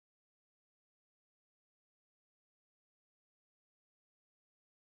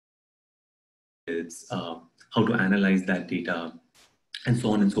ungulates, how to analyze that data, and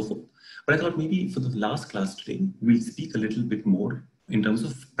so on and so forth. But I thought maybe for the last class today, we'll speak a little bit more in terms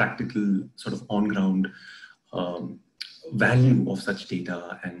of practical sort of on-ground value of such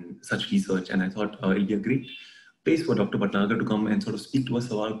data and such research. And I thought it'd be a great place for Dr. Bhatnagar to come and sort of speak to us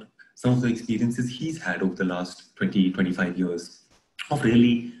about some of the experiences he's had over the last 20, 25 years of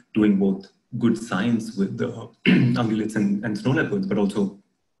really doing both good science with the ungulates and snow leopards, but also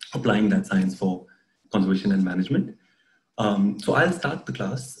applying that science for conservation and management. So I'll start the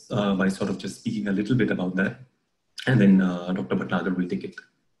class by sort of just speaking a little bit about that, and then Dr. Bhatnagar will take it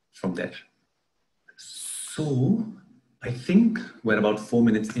from there. So I think we're about 4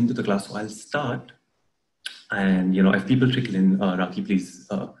 minutes into the class, so I'll start. And if people trickle in, Raki, please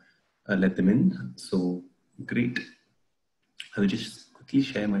let them in. So great. I will just quickly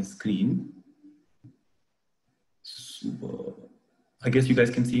share my screen. Super. I guess you guys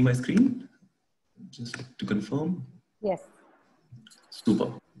can see my screen, just to confirm. Yes.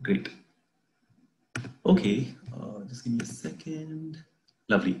 Super, great. Okay, just give me a second.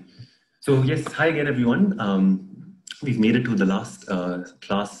 Lovely. So yes, hi again, everyone. We've made it to the last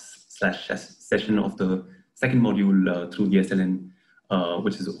class/session of the second module through the SLN,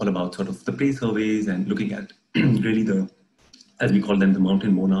 which is all about sort of the prey surveys and looking at really the, as we call them, the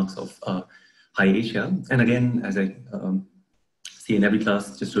mountain monarchs of High Asia. And again, as I see in every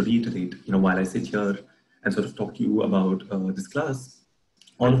class, just to reiterate, while I sit here and sort of talk to you about this class,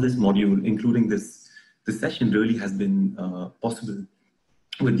 all of this module, including this session, really has been possible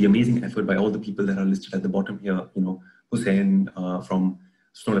with the amazing effort by all the people that are listed at the bottom here. Hussein from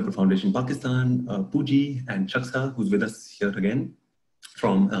Snow Leopard Foundation Pakistan, Pooji and Chaksa, who's with us here again,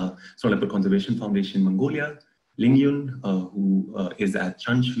 from Snow Leopard Conservation Foundation Mongolia, Lingyun, who is at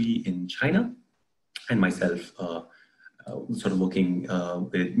Chanshui in China, and myself, sort of working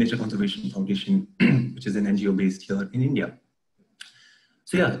with Nature Conservation Foundation, which is an NGO based here in India.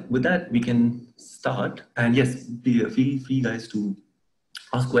 So yeah, with that, we can start. And yes, feel free guys to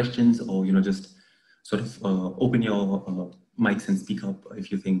ask questions, or just sort of open your mics and speak up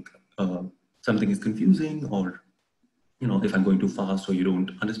if you think something is confusing, or if I'm going too fast or you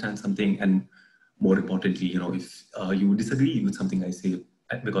don't understand something, and more importantly, if you disagree with something I say,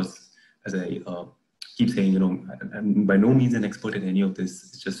 because as I keep saying, I'm by no means an expert in any of this.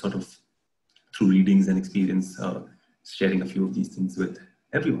 It's just sort of through readings and experience, sharing a few of these things with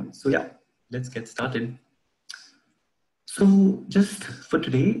everyone. So yeah, let's get started. So just for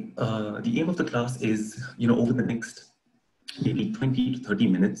today, the aim of the class is, over the next maybe 20 to 30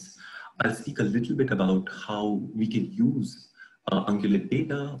 minutes, I'll speak a little bit about how we can use ungulate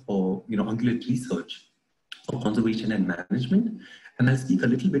data or, ungulate research for conservation and management. And I'll speak a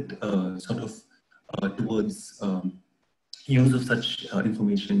little bit sort of towards use of such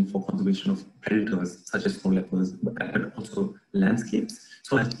information for conservation of predators such as snow leopards, but also landscapes.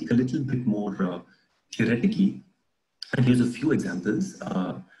 So I'll speak a little bit more theoretically and use a few examples.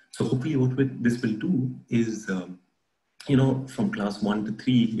 So hopefully what this will do is, from class 1 to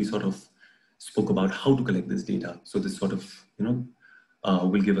 3, we sort of spoke about how to collect this data. So this sort of,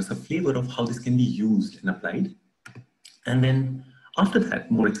 will give us a flavor of how this can be used and applied. And then after that,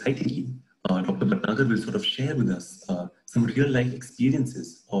 more excitingly, Dr. Bhatnagar will sort of share with us some real life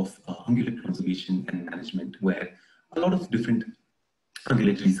experiences of ungulate conservation and management, where a lot of different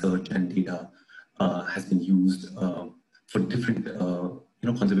ungulate research and data has been used for different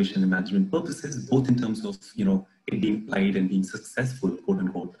conservation and management purposes, both in terms of it being applied and being successful, quote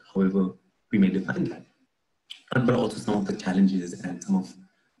unquote, however we may define that, but also some of the challenges and some of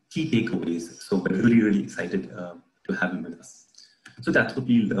key takeaways. So we're really excited to have him with us. So that's what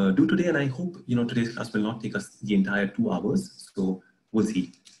we'll do today, and I hope today's class will not take us the entire 2 hours. So we'll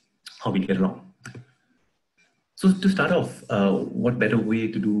see how we get along. So to start off, what better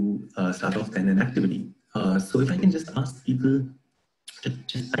way to do start off than an activity? So if I can just ask people to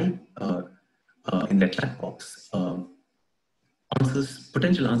just type in their chat box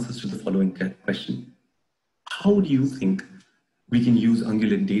potential answers to the following question. How do you think we can use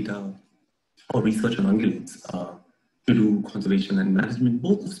ungulate data or research on ungulates to do conservation and management,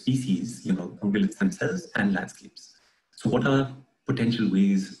 both of species, ungulates themselves and landscapes? So what are potential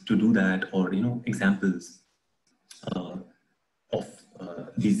ways to do that, or examples of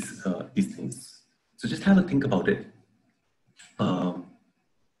these things? So just have a think about it.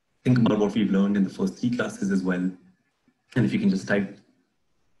 Think about what we've learned in the first 3 classes as well. And if you can just type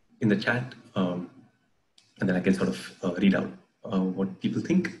in the chat, and then I can sort of read out what people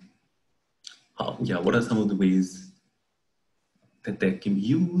think. Yeah, what are some of the ways that they can be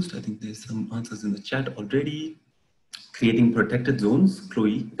used? I think there's some answers in the chat already. Creating protected zones,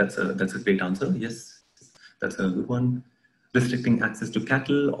 Chloe, that's a great answer. Yes, that's a good one. Restricting access to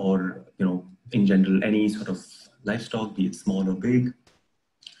cattle or, in general, any sort of livestock, be it small or big.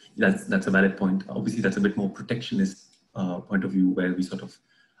 That's a valid point. Obviously, that's a bit more protectionist point of view, where we sort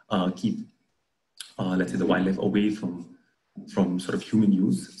of keep, let's say, the wildlife away from sort of human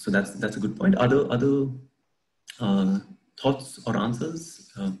use. So that's a good point. Other thoughts or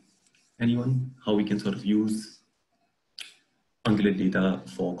answers? Anyone? How we can sort of use ungulate data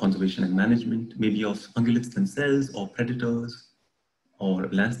for conservation and management, maybe of ungulates themselves or predators or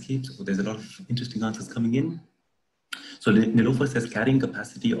landscapes? So there's a lot of interesting answers coming in. So Nilofer says carrying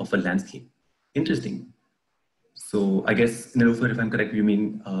capacity of a landscape. Interesting. So I guess, Nilofer, if I'm correct, you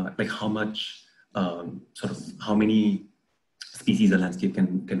mean like how much, sort of how many species a landscape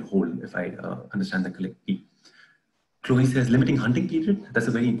can hold, if I understand that correctly. Chloe says limiting hunting period. That's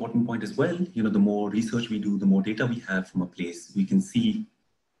a very important point as well. The more research we do, the more data we have from a place, we can see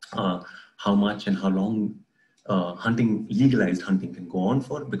how much and how long legalized hunting can go on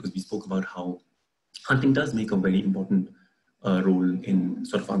for, because we spoke about how hunting does make a very important role in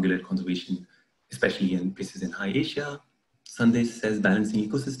sort of ungulate conservation, especially in places in high Asia. Sandesh says balancing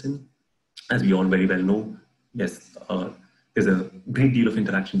ecosystem. As we all very well know, yes, there's a great deal of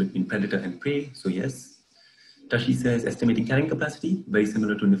interaction between predator and prey, so yes. Tashi says estimating carrying capacity, very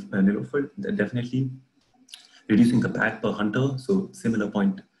similar to Nilofer, definitely. Reducing the bag per hunter, so similar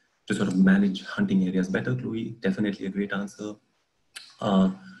point to sort of manage hunting areas better, Chloe, definitely a great answer.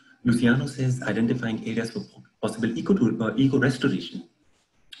 Luciano says identifying areas for possible eco restoration.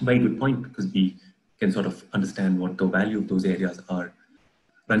 Very good point, because we can sort of understand what the value of those areas are.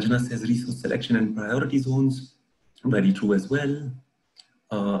 Ranjana says resource selection and priority zones, very true as well.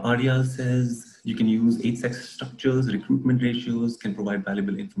 Arya says you can use age-sex structures, recruitment ratios, can provide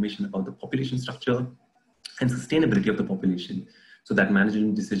valuable information about the population structure and sustainability of the population, so that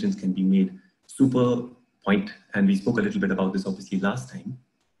management decisions can be made. Super point, and we spoke a little bit about this obviously last time.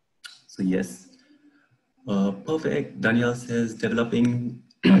 So yes, perfect. Danielle says developing,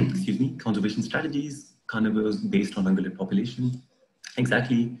 excuse me, conservation strategies, carnivores based on ungulate population.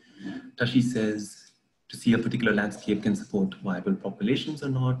 Exactly. Tashi says to see a particular landscape can support viable populations or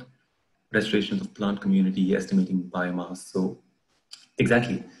not. Restoration of plant community, estimating biomass. So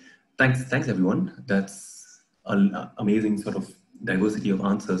exactly. Thanks everyone. That's an amazing sort of diversity of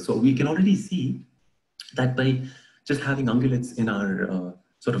answers. So we can already see that by just having ungulates in our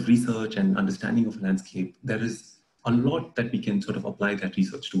sort of research and understanding of landscape, there is a lot that we can sort of apply that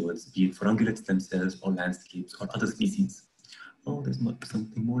research towards, be it for ungulates themselves or landscapes or other species. Oh, there's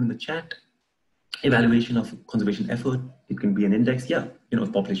something more in the chat. Evaluation of conservation effort, it can be an index, yeah,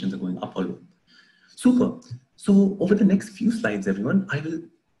 if populations are going up or low. Super. So over the next few slides, everyone, I will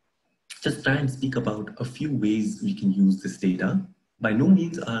just try and speak about a few ways we can use this data. By no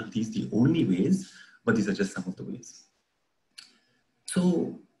means are these the only ways, but these are just some of the ways.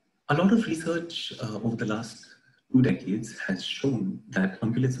 So a lot of research over the last 2 decades has shown that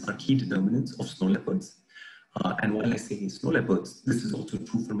ungulates are key determinants of snow leopards. And while I say snow leopards, this is also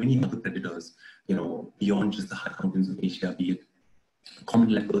true for many other predators, beyond just the high mountains of Asia, be it common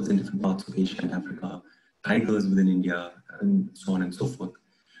leopards in different parts of Asia and Africa, tigers within India, and so on and so forth.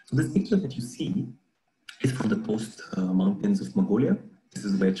 So this picture that you see is from the coast mountains of Mongolia. This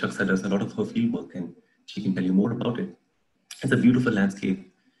is where Chaksa does a lot of her field work, and she can tell you more about it. It's a beautiful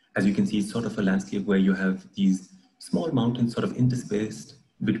landscape. As you can see, it's sort of a landscape where you have these small mountains sort of interspersed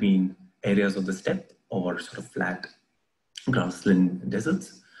between areas of the steppe or sort of flat grassland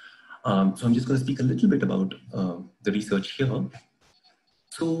deserts. So I'm just going to speak a little bit about the research here.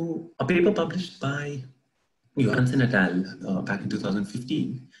 So a paper published by Johansen et al. Back in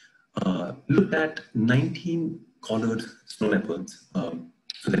 2015 looked at 19 collared snow leopards.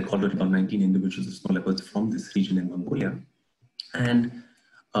 So they collared about 19 individuals of snow leopards from this region in Mongolia. And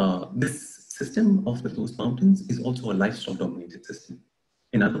this system of the closed mountains is also a livestock dominated system.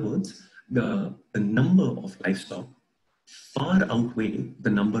 In other words, the number of livestock far outweigh the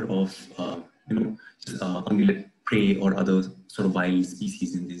number of ungulate prey or other sort of wild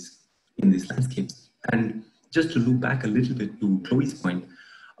species in these landscapes. And just to loop back a little bit to Chloe's point,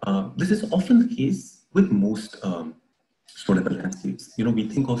 this is often the case with most snow leopard landscapes. We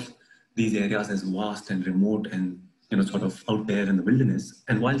think of these areas as vast and remote and sort of out there in the wilderness.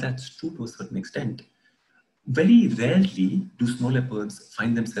 And while that's true to a certain extent, very rarely do snow leopards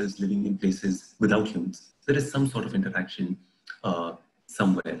find themselves living in places without humans. There is some sort of interaction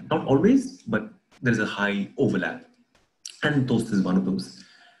somewhere. Not always, but there's a high overlap. And Toast is one of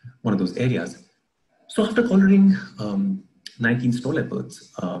those areas. So after collaring 19 snow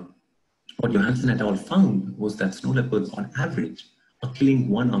leopards, What Johansson et al. Found was that snow leopards, on average, are killing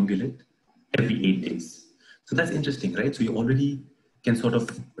one ungulate every 8 days. So that's interesting, right? So you already can sort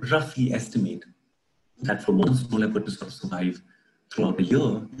of roughly estimate that for one snow leopard to sort of survive throughout the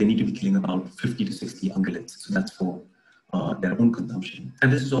year, they need to be killing about 50 to 60 ungulates. So that's for their own consumption.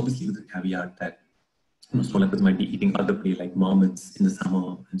 And this is obviously with the caveat that snow leopards might be eating other prey like marmots in the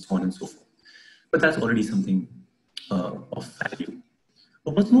summer and so on and so forth. But that's already something of value.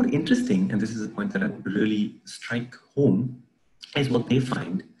 But what's more interesting, and this is a point that I would really strike home, is what they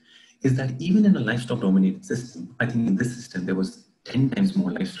find is that even in a livestock-dominated system, I think in this system there was 10 times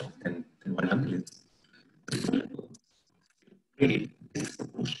more livestock than wild ungulates. Prey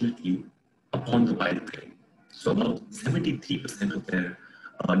disproportionately upon the wild prey. So about 73% of their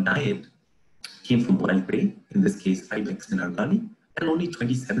diet came from wild prey, in this case ibex and argali, and only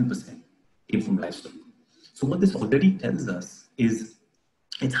 27% came from livestock. So what this already tells us is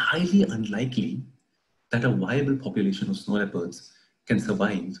it's highly unlikely that a viable population of snow leopards can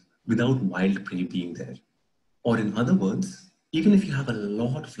survive without wild prey being there. Or in other words, even if you have a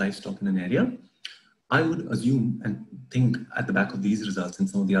lot of livestock in an area, I would assume and think at the back of these results and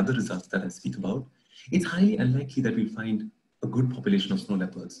some of the other results that I speak about, it's highly unlikely that we'll find a good population of snow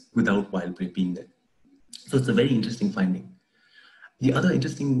leopards without wild prey being there. So it's a very interesting finding. The other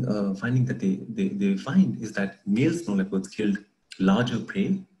interesting finding that they find is that male snow leopards killed larger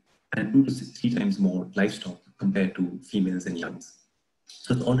prey and 2 to 3 times more livestock compared to females and youngs.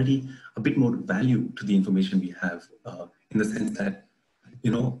 So it's already a bit more value to the information we have in the sense that,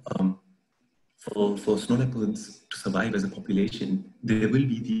 for snow leopards to survive as a population, there will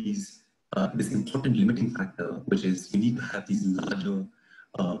be this important limiting factor, which is you need to have these larger,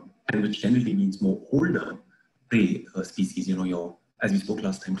 and which generally means more older prey species, as we spoke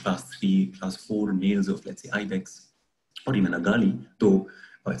last time, class 3, class 4 males of, let's say, ibex, or even argali, though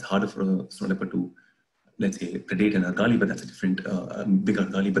it's harder for a snow leopard to, let's say, predate an argali, but that's a different big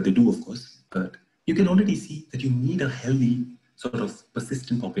argali, but they do, of course. But you can already see that you need a healthy, sort of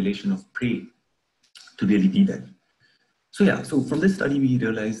persistent population of prey to really be there. So from this study, we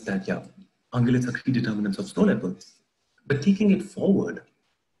realized that, ungulates are key determinants of snow leopards. But taking it forward,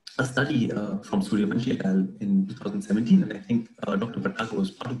 a study from Suryavanshi et al. In 2017, and I think Dr. Bhattaga was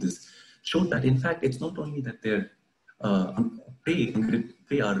part of this, showed that, in fact, it's not only that their prey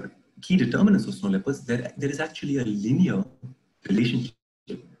are key determinants of snow leopards, there is actually a linear relationship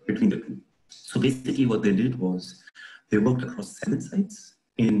between the two. So basically what they did was they worked across 7 sites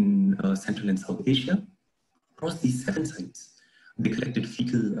in Central and South Asia. Across these 7 sites, they collected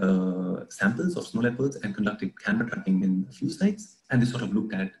fecal samples of snow leopards and conducted camera tracking in a few sites, and they sort of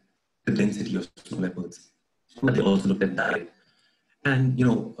looked at the density of snow leopards. But they also looked at diet. And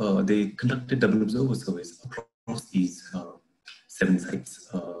they conducted double observer surveys across these 7 sites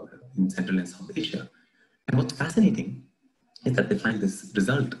in Central and South Asia. And what's fascinating is that they find this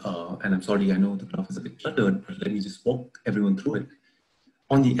result, and I'm sorry, I know the graph is a bit cluttered, but let me just walk everyone through it.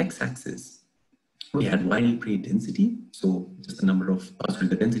 On the x-axis, we had wild prey density, so just the number of,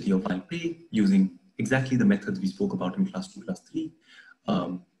 the density of wild prey using exactly the methods we spoke about in class 2, class 3.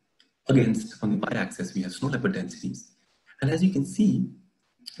 Against, on the y-axis, we have snow leopard densities. And as you can see,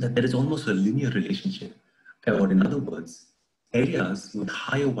 that there is almost a linear relationship, or in other words, areas with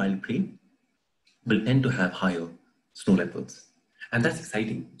higher wild prey will tend to have higher snow leopards. And that's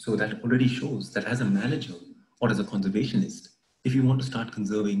exciting. So that already shows that as a manager or as a conservationist, if you want to start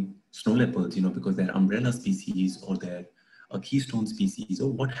conserving snow leopards, because they're umbrella species or they're a keystone species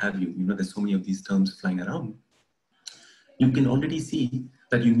or what have you, there's so many of these terms flying around, you can already see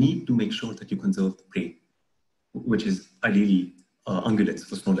that you need to make sure that you conserve the prey, which is ideally ungulates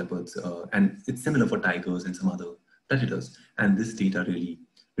for snow leopards. And it's similar for tigers and some other predators. And this data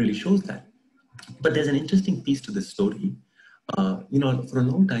really shows that. But there's an interesting piece to this story. For a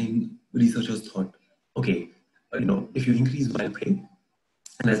long time, researchers thought, okay, if you increase wild prey,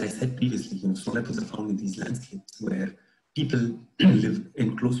 and as I said previously, snow leopards are found in these landscapes where people live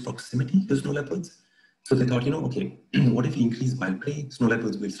in close proximity to snow leopards. So they thought, okay, what if we increase wild prey? Snow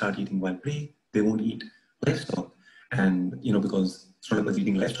leopards will start eating wild prey. They won't eat livestock. And, because snow leopards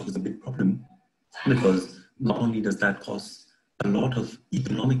eating livestock is a big problem, because not only does that cause a lot of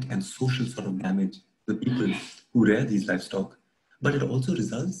economic and social sort of damage to people who rear these livestock, but it also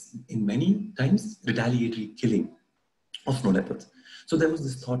results in many times retaliatory killing of snow leopards. So there was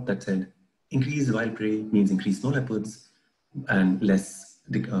this thought that said, increased wild prey means increased snow leopards and less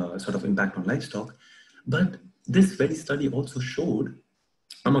sort of impact on livestock. But this very study also showed,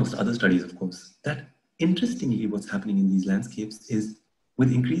 amongst other studies, of course, that interestingly, what's happening in these landscapes is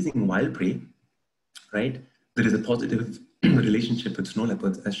with increasing wild prey, right, there is a positive relationship with snow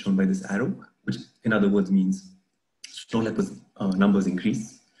leopards as shown by this arrow, which in other words means snow leopards numbers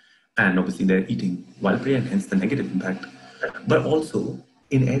increase. And obviously they're eating wild prey and hence the negative impact. But also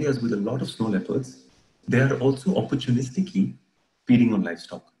in areas with a lot of snow leopards, they are also opportunistically feeding on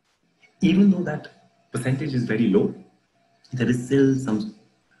livestock. Even though that percentage is very low, there is still some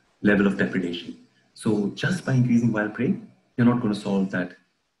level of depredation. So just by increasing wild prey, you're not going to solve that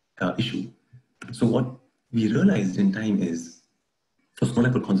issue. So what we realized in time is, for snow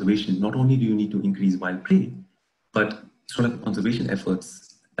leopard conservation, not only do you need to increase wild prey, but snow leopard conservation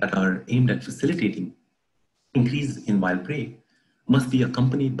efforts that are aimed at facilitating increase in wild prey must be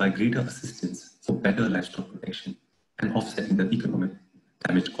accompanied by greater assistance for better livestock protection and offsetting the economic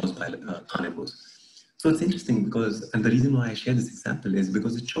damage caused by carnivores. So it's interesting because, and the reason why I share this example is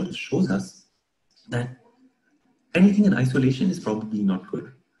because it sort of shows us that anything in isolation is probably not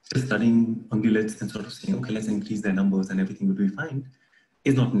good. Just studying ungulates and sort of saying, okay, let's increase their numbers and everything will be fine,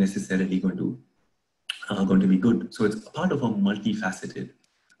 is not necessarily going to be good. So it's part of a multifaceted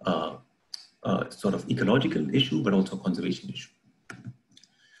sort of ecological issue, but also conservation issue.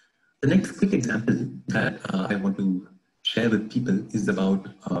 The next quick example that I want to share with people is about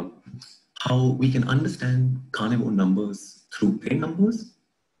how we can understand carnivore numbers through prey numbers.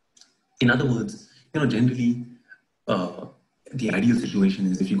 In other words, generally, the ideal situation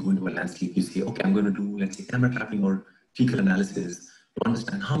is if you go into a landscape, you say, okay, I'm going to do, let's say, camera trapping or fecal analysis to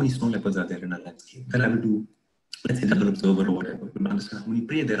understand how many snow leopards are there in a landscape. Then I will do, let's say, double observer or whatever, to understand how many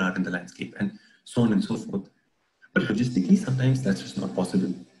prey there are in the landscape, and so on and so forth. But logistically, sometimes that's just not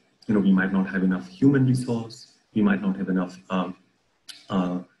possible. We might not have enough human resource, we might not have enough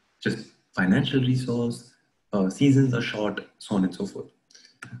just financial resource, seasons are short, so on and so forth.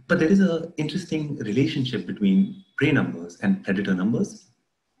 But there is an interesting relationship between prey numbers and predator numbers.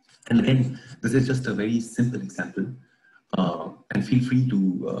 And again, this is just a very simple example. And feel free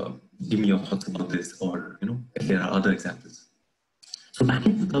to give me your thoughts about this, or if there are other examples. So back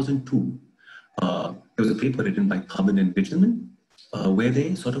in 2002, there was a paper written by Carbon and Bitumen, where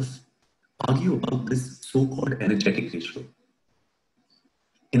they sort of argue about this so-called energetic ratio.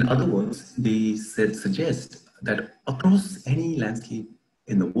 In other words, they suggest that across any landscape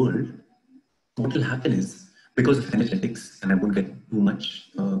in the world, what will happen is, because of energetics, and I won't get too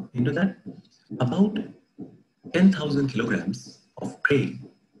much into that, about 10,000 kilograms of prey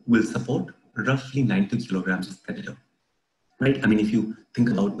will support roughly 90 kilograms of predator, right? I mean, if you think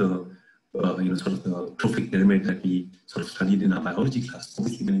about the sort of the trophic pyramid that we sort of studied in our biology class,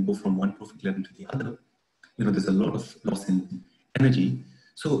 obviously when you go from one trophic level to the other, there's a lot of loss in energy.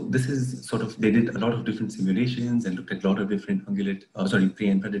 So this is sort of, they did a lot of different simulations and looked at a lot of different prey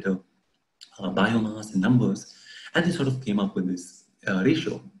and predator biomass and numbers, and they sort of came up with this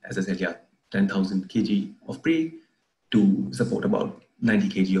ratio, as I said, 10,000 kg of prey to support about 90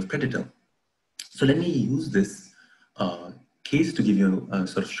 kg of predator. So let me use this case to give you,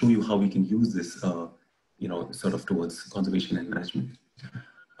 sort of show you how we can use this, sort of towards conservation and management.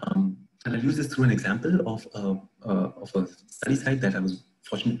 And I'll use this through an example of a study site that I was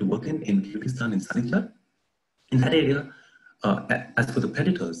fortunate to work in Kyrgyzstan, in Sanitlar. In that area, as for the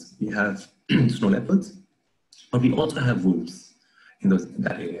predators, we have snow leopards, but we also have wolves in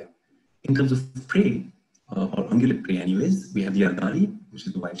that area. In terms of prey, or ungulate prey anyways, we have the argali, which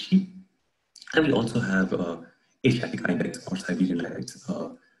is the wild sheep, and we also have Asiatic ibex or Siberian ibex,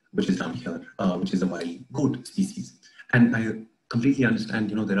 which is down here, which is a wild goat species. And I completely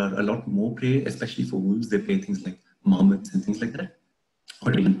understand, there are a lot more prey, especially for wolves. They prey things like marmots and things like that,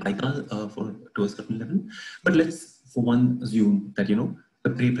 or even paika to a certain level. But let's, for one, assume that, the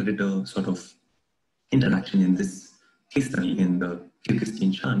prey-predator sort of interaction in this case study in the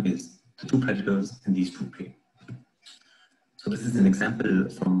Kyrgyzstan Shan is the two predators and these two prey. So this is an example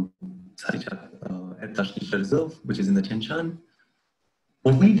from Sarichak at Tashnisha Reserve, which is in the Tian Shan.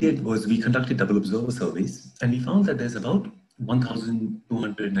 What we did was we conducted double observer surveys, and we found that there's about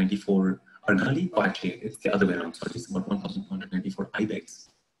 1,294 argali, or actually it's the other way around, sorry, it's about 1,294 ibex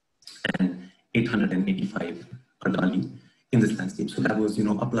and 885 argali in this landscape. So that was,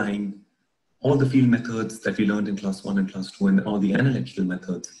 applying all the field methods that we learned in class 1 and class 2 and all the analytical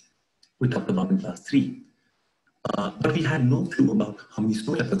methods we talked about in class 3. But we had no clue about how many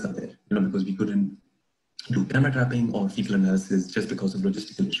snow leopards are there, because we couldn't do camera trapping or fecal analysis just because of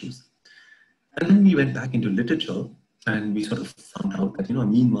logistical issues. And then we went back into literature and we sort of found out that, a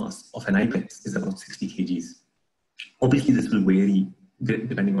mean mass of an ibex is about 60 kgs. Obviously, this will vary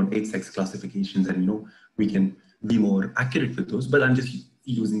depending on age sex classifications, and, we can be more accurate with those, but I'm just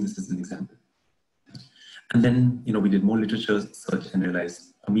using this as an example. And then, we did more literature search and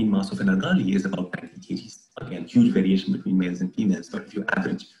realized a mean mass of an argali is about 90 kgs. again, huge variation between males and females, but if you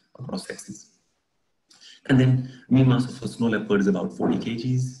average across sexes. And then mean mass of a snow leopard is about 40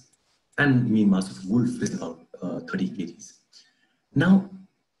 kgs, and mean mass of a wolf is about 30 kgs. Now,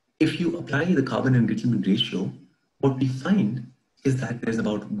 if you apply the carbon enrichment ratio, what we find is that there's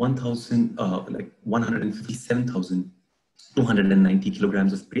about 157,290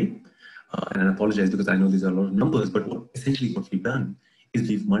 kilograms of prey. And I apologize because I know these are a lot of numbers, but essentially what we've done is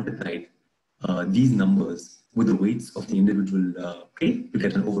we've multiplied these numbers with the weights of the individual prey to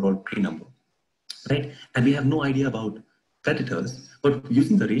get an overall prey number, right? And we have no idea about predators, but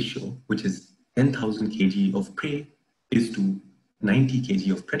using the ratio, which is 10,000 kg of prey is to 90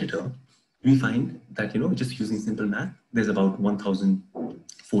 kg of predator, we find that, just using simple math, there's about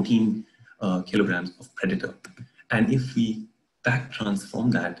 1,014 kilograms of predator. And if we back transform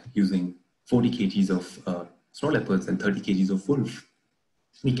that using 40 kgs of snow leopards and 30 kgs of wolf,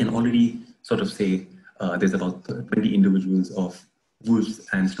 we can already sort of say there's about 20 individuals of wolves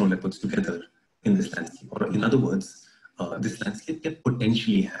and snow leopards together in this landscape. Or in other words, this landscape can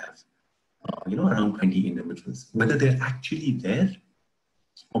potentially have, around 20 individuals. Whether they're actually there,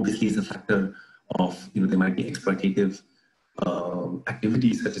 obviously is a factor of, there might be exploitative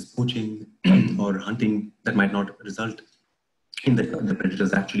activities such as poaching or hunting that might not result in the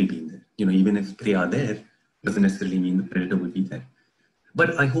predators actually being there. Even if they are there, doesn't necessarily mean the predator will be there.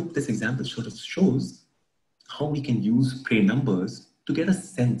 But I hope this example sort of shows how we can use prey numbers to get a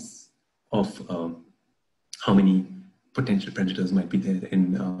sense of how many potential predators might be there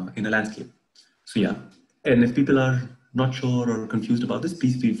in a landscape. So yeah, and if people are not sure or confused about this,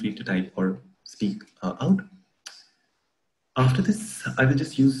 please feel free to type or speak out. After this, I will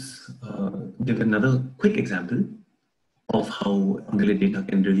just give another quick example of how ungulate data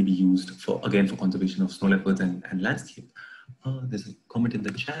can really be used for conservation of snow leopards and landscape. There's a comment in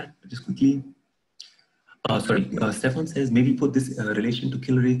the chat, just quickly. Stefan says, maybe put this relation to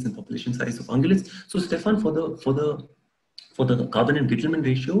kill rates and population size of ungulates. So Stefan, for the carbon enrichment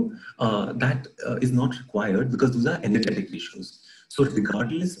ratio, that is not required because those are energetic ratios. So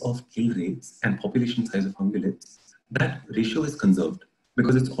regardless of kill rates and population size of ungulates, that ratio is conserved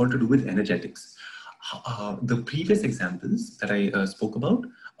because it's all to do with energetics. The previous examples that I spoke about,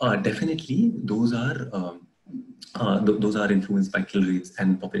 definitely those are influenced by kill rates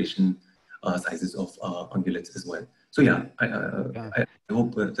and population sizes of ungulates as well. So yeah, I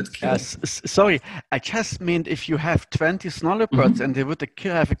hope that's clear. Yes, sorry, I just meant if you have 20 snow leopards and they would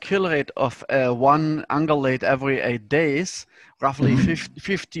have a kill rate of 1 ungulate every 8 days, roughly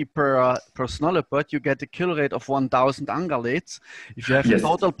 50 per snow leopard, you get a kill rate of 1,000 ungulates. If you have a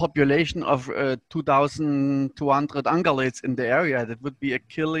total population of 2,200 ungulates in the area, that would be a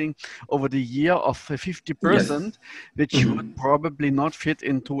killing over the year of 50%, which would probably not fit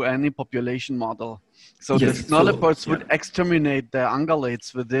into any population model. So the snow leopards would exterminate the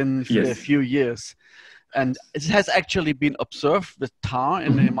ungulates within a few years. And it has actually been observed with tar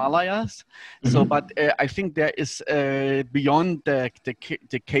in the Himalayas. So, but I think there is, beyond the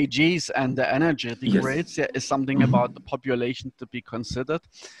kgs and the energetic rates, there is something about the population to be considered.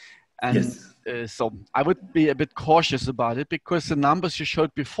 And so I would be a bit cautious about it because the numbers you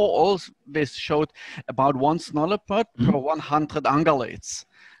showed before always showed about 1 snow leopard per 100 ungulates.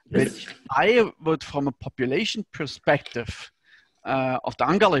 Which I would, from a population perspective of the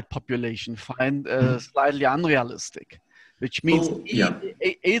ungulate population, find slightly unrealistic. Which means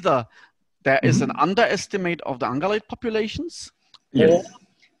either there is an underestimate of the ungulate populations, or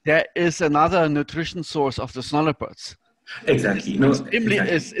there is another nutrition source of the snow leopards. Exactly. Is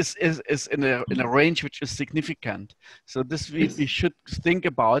in a range which is significant. So this we should think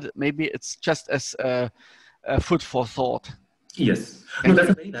about. Maybe it's just as food for thought. Yes, no,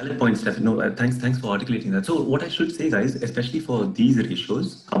 that's a very valid point, Stefan. No, thanks for articulating that. So what I should say, guys, especially for these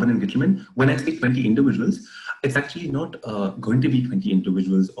ratios, carbon enrichment, when I say 20 individuals, it's actually not going to be 20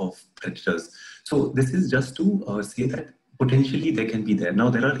 individuals of predators. So this is just to say that potentially they can be there. Now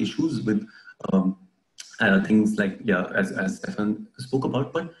there are issues with things like, as Stefan spoke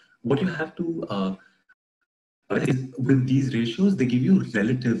about, but what you have to is with these ratios, they give you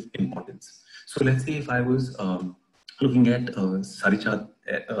relative importance. So let's say if I was looking at Sarichat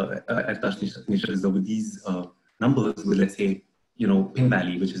at Tash Nature Reserve with these numbers, with let's say Pin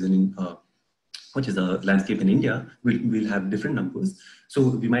Valley, which is a landscape in India, we'll have different numbers. So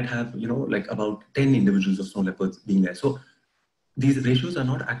we might have like about 10 individuals of snow leopards being there. So these ratios are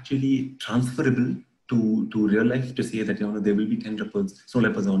not actually transferable to real life to say that there will be 10 snow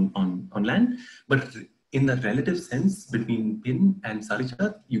leopards on land, but in the relative sense between Pin and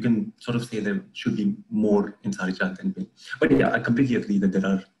Sarichat, you can sort of say there should be more in Sarichat than Pin. But yeah, I completely agree that there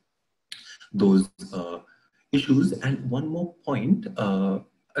are those issues. And one more point,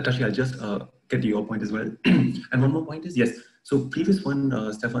 Tashi, I'll just get to your point as well. And one more point is, yes, so previous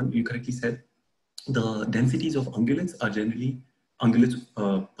one, Stefan, you correctly said, the densities of ungulates are generally ungulates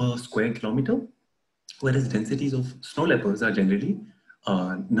per square kilometer, whereas densities of snow leopards are generally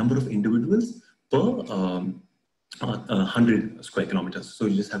number of individuals per 100 square kilometers. So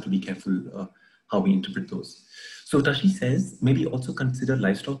you just have to be careful how we interpret those. So Tashi says, maybe also consider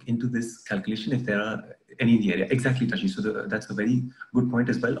livestock into this calculation if there are any in the area. Exactly, Tashi. So that's a very good point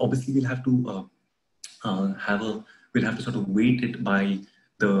as well. Obviously, we'll have to sort of weight it by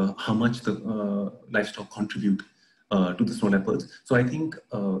how much the livestock contribute to the snow leopards. So I think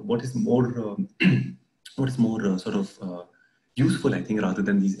what is more useful, I think, rather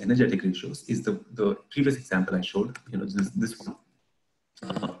than these energetic ratios, is the previous example I showed. You know, this one.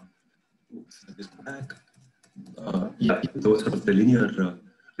 Just back. Yeah, sort of the linear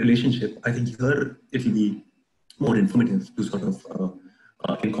relationship. I think here it will be more informative to sort of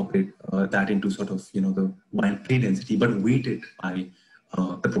incorporate that into sort of, you know, the wild prey density, but weight it by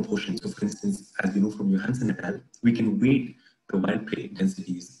the proportion. So for instance, as we know from Johansson et al., we can weight the wild prey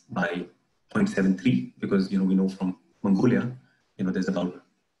densities by 0.73 because, you know, we know from Mongolia, you know, there's about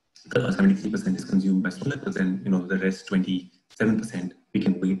 73% is consumed by snow leopards, and, you know, the rest 27% we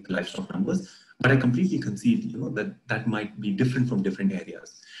can weight the livestock numbers. But I completely concede, you know, that might be different from different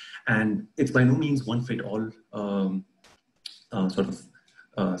areas, and it's by no means one fit all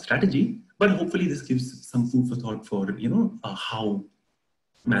strategy. But hopefully, this gives some food for thought for, you know, how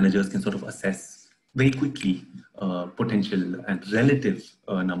managers can sort of assess very quickly potential and relative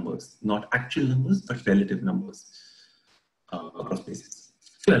numbers, not actual numbers, but relative numbers across places.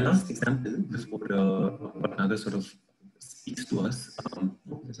 So, a last example before another sort of speaks to us.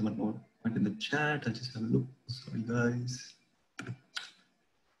 There's one more point in the chat. I'll just have a look. Sorry, guys.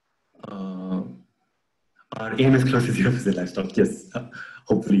 Our aim is close to zero for the livestock. Yes.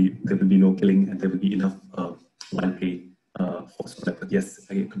 Hopefully, there will be no killing and there will be enough wild prey for snow leopard. Yes,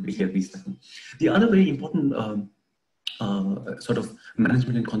 I completely agree, Stefan. The other very important sort of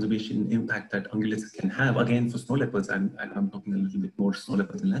management and conservation impact that ungulates can have, again for snow leopards, and I'm talking a little bit more snow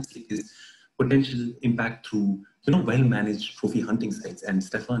leopards and landscape, is potential impact through, you know, well-managed trophy hunting sites. And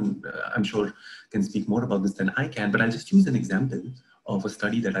Stefan, I'm sure, can speak more about this than I can, but I'll just use an example of a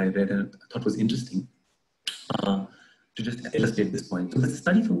study that I read and I thought was interesting to just illustrate this point. So this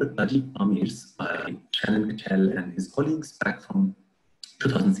study from the Tajik Pamirs by Shannon Kachel and his colleagues back from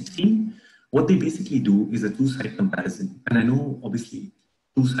 2016. What they basically do is a two-site comparison. And I know, obviously,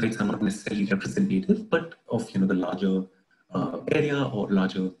 two sites are not necessarily representative, but of, you know, the larger area or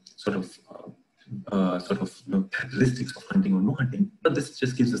larger sort of you know, characteristics of hunting or no hunting. But this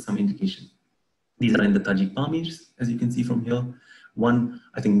just gives us some indication. These are in the Tajik Pamirs, as you can see from here. One,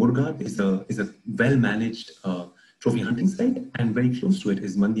 I think Murgab is a well-managed trophy hunting site, and very close to it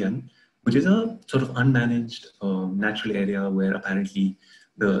is Mandian, which is a sort of unmanaged natural area where apparently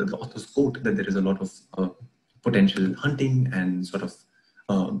the authors quote that there is a lot of potential hunting and sort of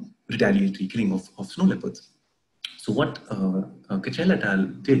retaliatory killing of snow leopards. So what Kachel et al.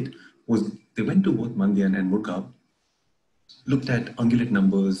 Did was they went to both Mandian and Murgab, looked at ungulate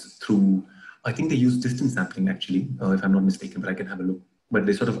numbers through, I think they used distance sampling actually, if I'm not mistaken, but I can have a look. But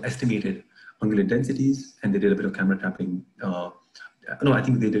they sort of estimated ungulate densities, and they did a bit of camera trapping. No, I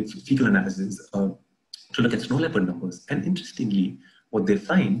think they did fecal analysis to look at snow leopard numbers. And interestingly, what they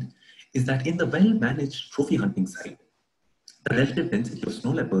find is that in the well-managed trophy hunting site, the relative density of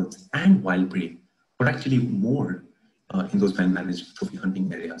snow leopards and wild prey were actually more in those well-managed trophy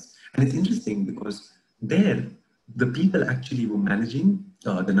hunting areas. And it's interesting because there, the people actually were managing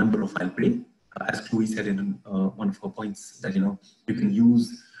the number of wild prey. As Chloe said in one of her points, that, you know, you can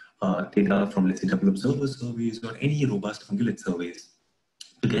use data from, let's say, double observer surveys or any robust ungulate surveys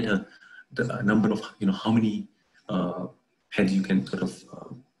to get the number of, you know, how many heads you can sort of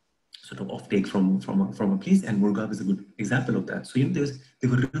offtake from a place. And Murgab is a good example of that. So, you know, they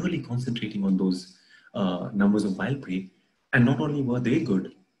were really concentrating on those numbers of wild prey, and not only were they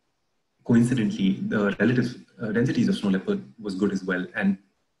good, coincidentally, the relative densities of snow leopard was good as well. And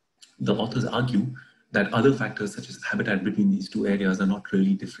the authors argue that other factors such as habitat between these two areas are not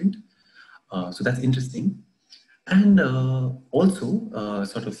really different. So that's interesting. And also,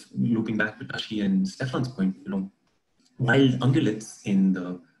 sort of looping back to Tashi and Stefan's point, you know, wild ungulates in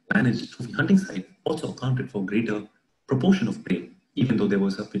the managed trophy hunting site also accounted for greater proportion of prey, even though there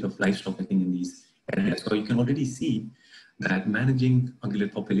was a bit of livestock, I think, in these areas. So you can already see that managing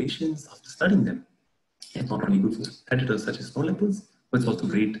ungulate populations after studying them is not only good for predators such as snow leopards, but it's also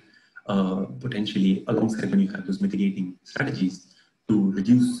great potentially alongside when you have those mitigating strategies to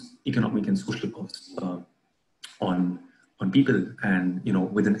reduce economic and social costs on people, and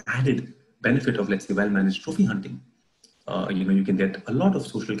with an added benefit of, let's say, well-managed trophy hunting, you can get a lot of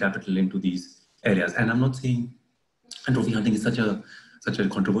social capital into these areas. And I'm not saying, and trophy hunting is such a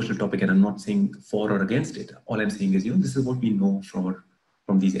controversial topic, and I'm not saying for or against it. All I'm saying is, this is what we know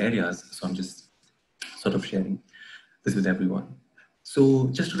from these areas. So I'm just sort of sharing this with everyone. So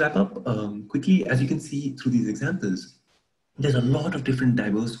just to wrap up quickly, as you can see through these examples, there's a lot of different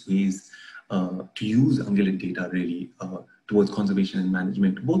diverse ways to use ungulate data really towards conservation and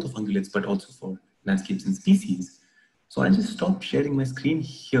management, both of ungulates, but also for landscapes and species. So I'll just stop sharing my screen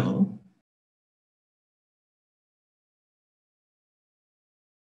here.